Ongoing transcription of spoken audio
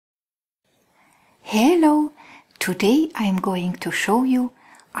Hello! Today I'm going to show you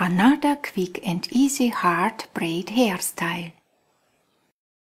another quick and easy hard braid hairstyle.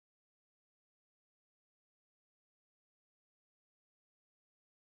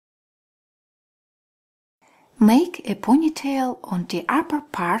 Make a ponytail on the upper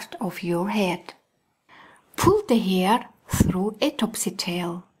part of your head. Pull the hair through a topsy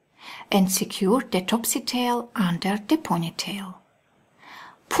tail and secure the topsy tail under the ponytail.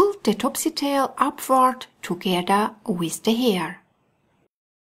 Pull the topsy tail upward together with the hair.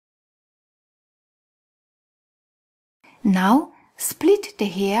 Now split the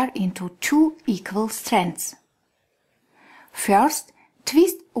hair into 2 equal strands. First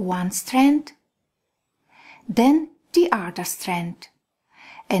twist one strand, then the other strand,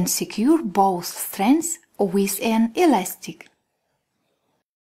 and secure both strands with an elastic.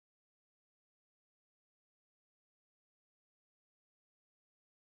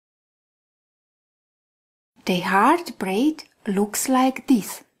 The hard braid looks like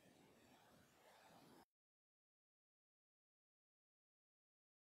this.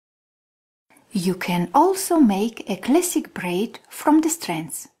 You can also make a classic braid from the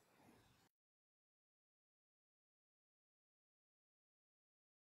strands.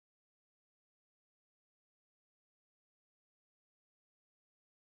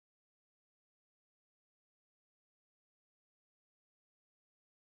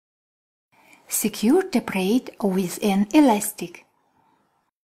 Secure the braid with an elastic.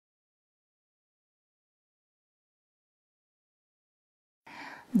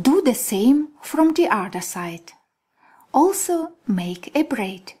 Do the same from the other side. Also make a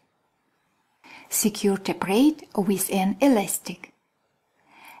braid. Secure the braid with an elastic.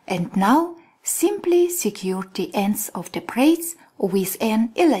 And now simply secure the ends of the braids with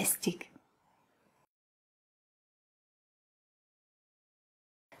an elastic.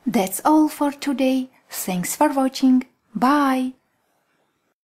 That's all for today. Thanks for watching. Bye!